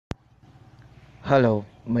Hello,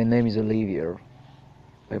 my name is Olivier.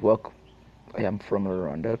 I work. I am from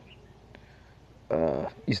Rwanda,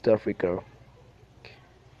 East Africa.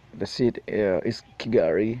 The seat is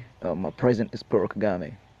Kigali. My president is Paul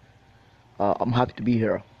Kagame. I'm happy to be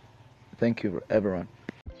here. Thank you, everyone.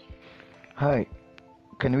 Hi,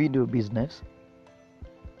 can we do business?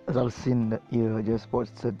 As I've seen that you just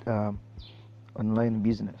posted online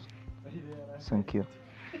business. Thank you.